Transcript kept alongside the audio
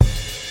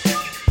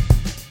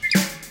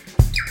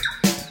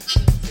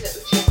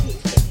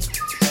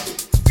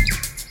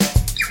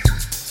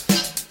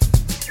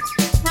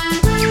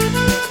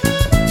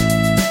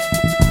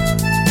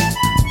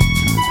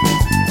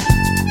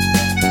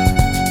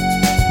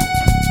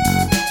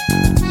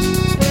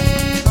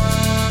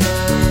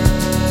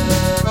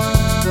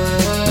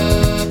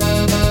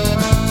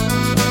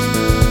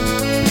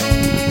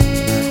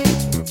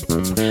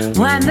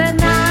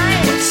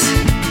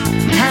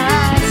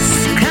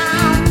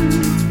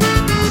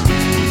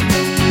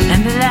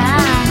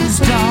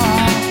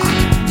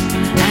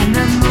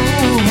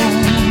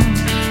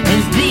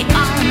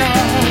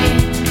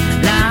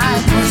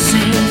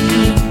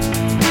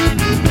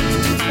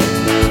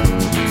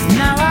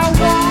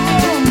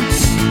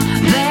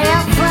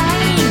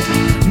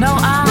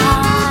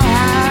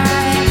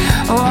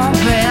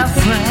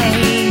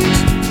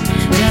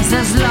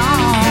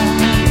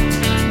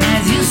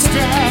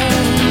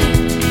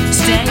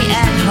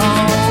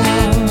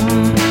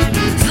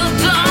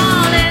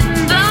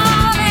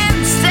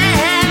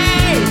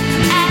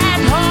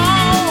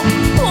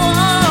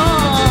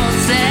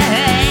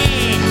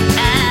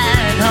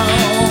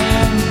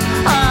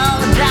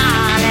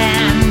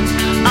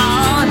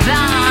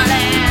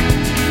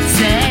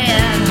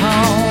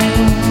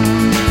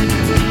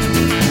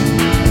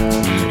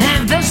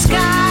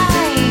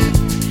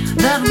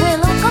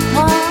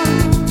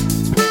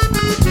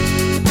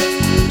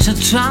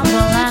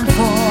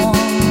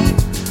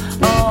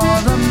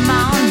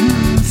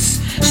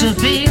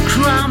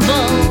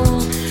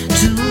crumble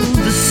to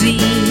the sea.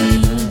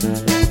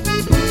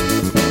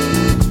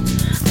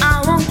 I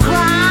won't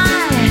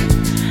cry,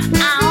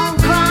 I won't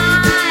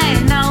cry,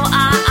 no,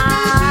 I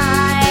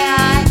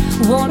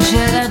won't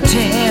shed a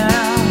tear,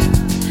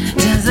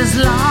 just as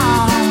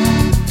long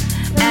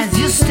as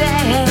you stay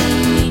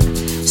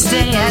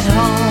at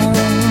home.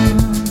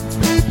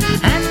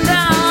 And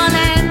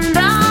darling,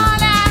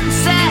 darling,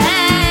 stay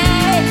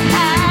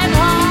at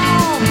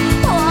home.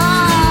 Oh,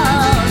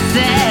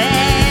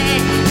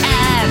 stay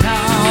at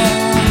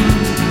home.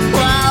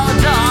 Oh,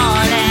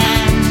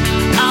 darling,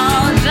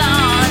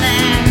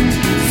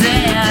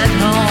 stay at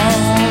home.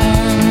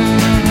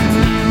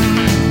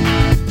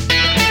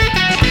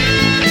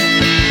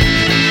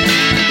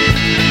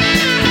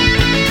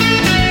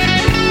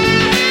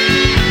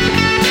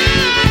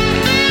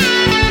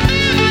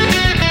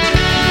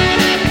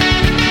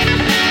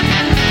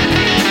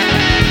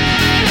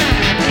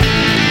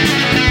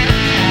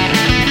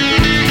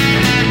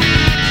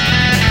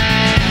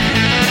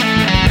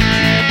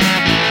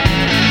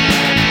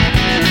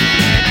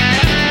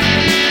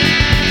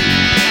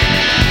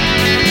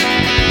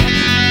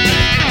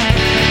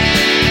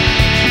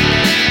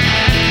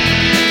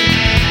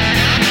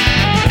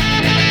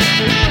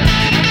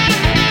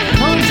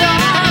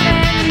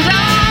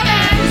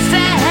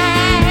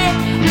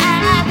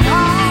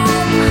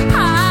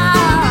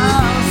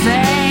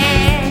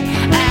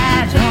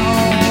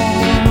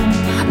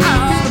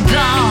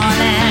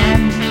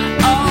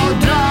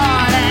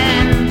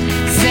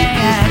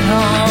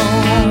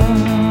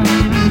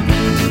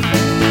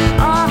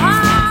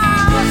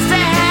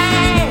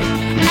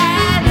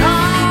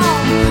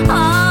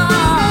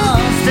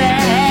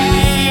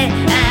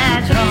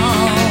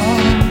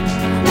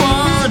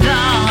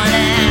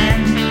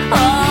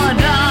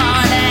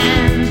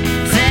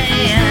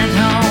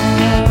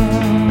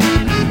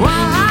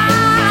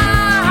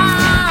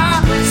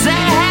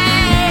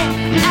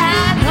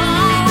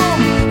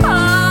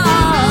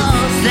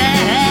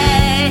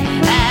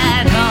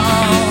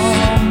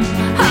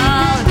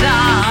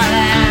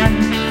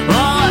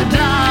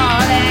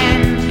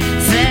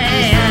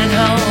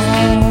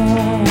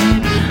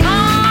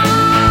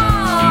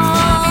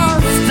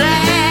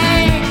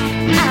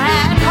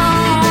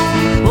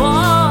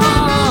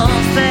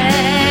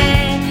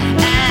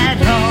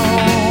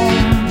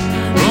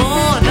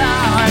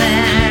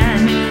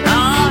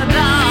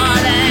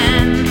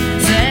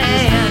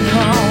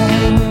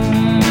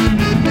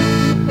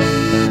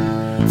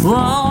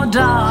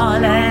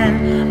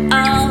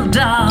 Oh,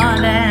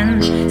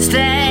 darling,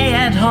 stay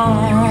at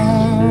home.